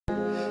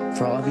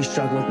For all of you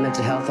struggling with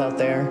mental health out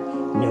there,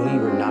 know you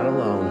are not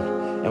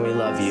alone, and we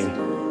love you.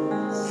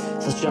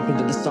 So let's jump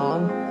into the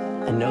song,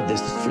 and know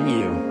this is for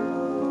you.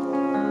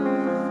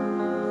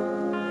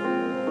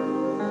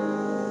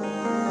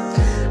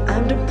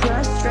 I'm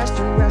depressed, stressed,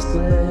 and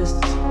restless.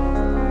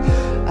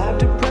 I have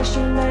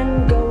depression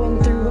and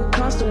going through a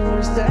constant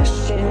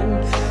recession.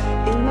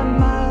 In my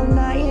mind,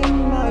 I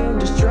am my own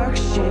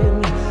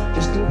destruction.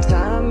 Just in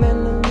time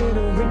and a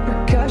little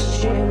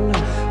repercussion.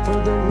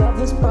 For the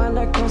loveless bond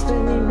I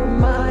constantly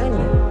remind.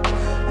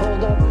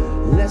 Hold up,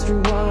 let's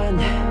rewind.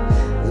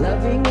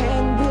 Loving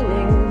and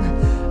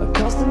willing, a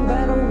constant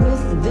battle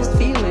with this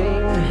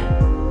feeling.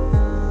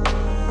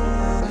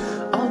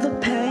 All the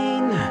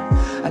pain,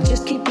 I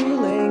just keep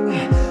reeling.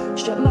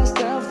 Shut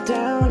myself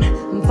down,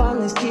 I'm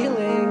finally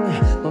stealing.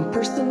 My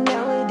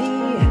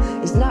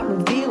personality is not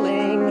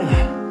revealing.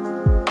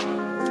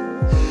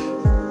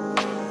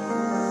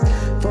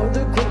 For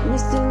the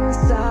greatness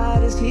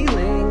inside is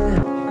healing.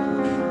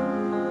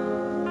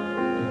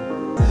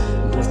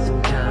 Bliss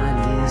and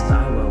kindness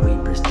are where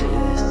we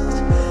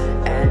persist.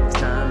 At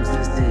times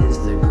this is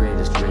the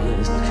greatest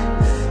risk.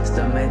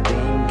 Some may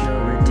think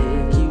you're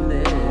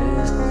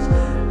ridiculous,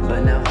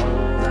 but now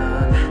hold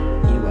on,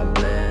 you are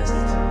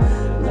blessed.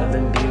 Love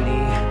and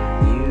beauty,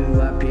 you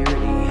are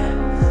purity.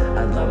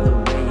 I love the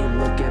way you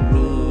look at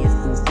me, it's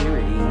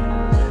sincerity.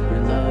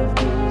 Your love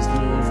gives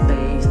me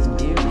faith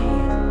dearly.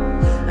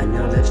 I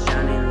know that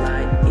shining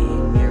light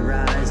in your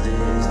eyes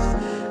is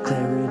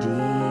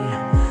clarity.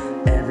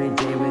 Every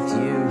day with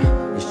you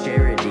is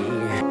charity.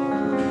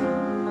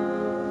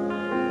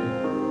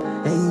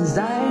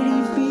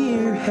 Anxiety,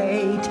 fear,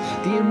 hate,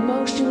 the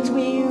emotions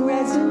we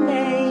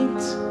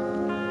resonate.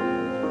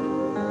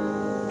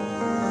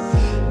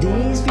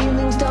 These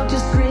feelings don't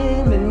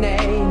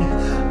discriminate,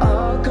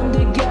 all come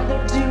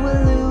together to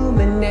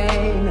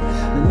illuminate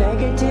the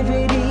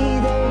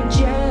negativity they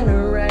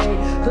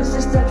generate. Puts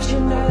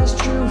deception as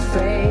true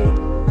fate.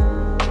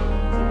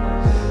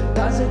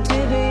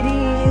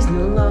 Positivity is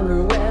no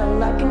longer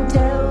well. I can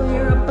tell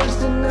you're a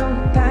person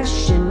of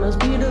passion, most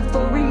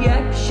beautiful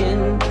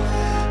reaction.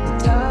 The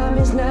time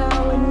is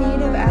now in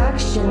need of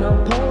action,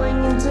 no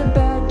pulling into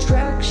bad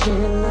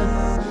traction.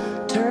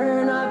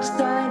 Turn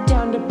upside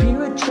down to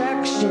pure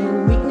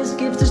attraction. Weakness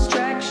gives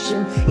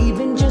distraction,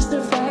 even just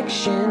a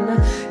fraction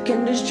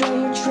can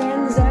destroy your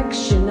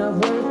transaction of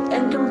worth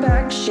and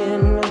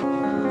compaction.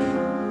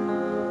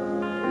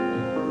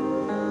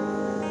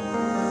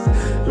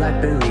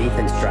 Like belief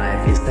and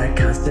strife is that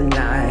constant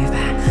knife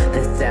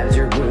that stabs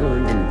your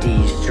wound and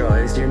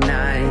destroys your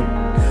night.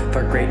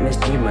 For greatness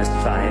you must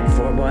fight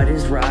for what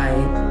is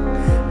right.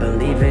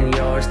 Believe in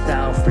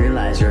yourself,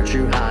 realize your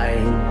true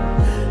height.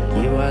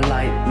 You are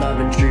light, love,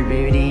 and true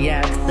beauty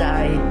at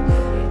sight.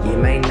 You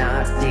may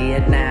not see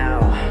it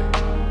now,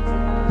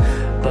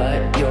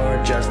 but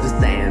you're just as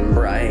damn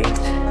bright.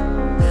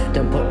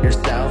 Don't put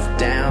yourself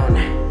down.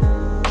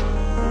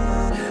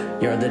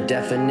 You're the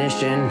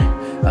definition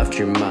of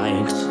true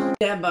might.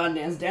 Dad bod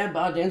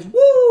dance,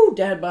 woo!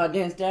 Dad bod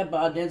dance,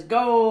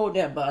 go!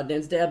 Dad bod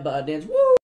dance, woo!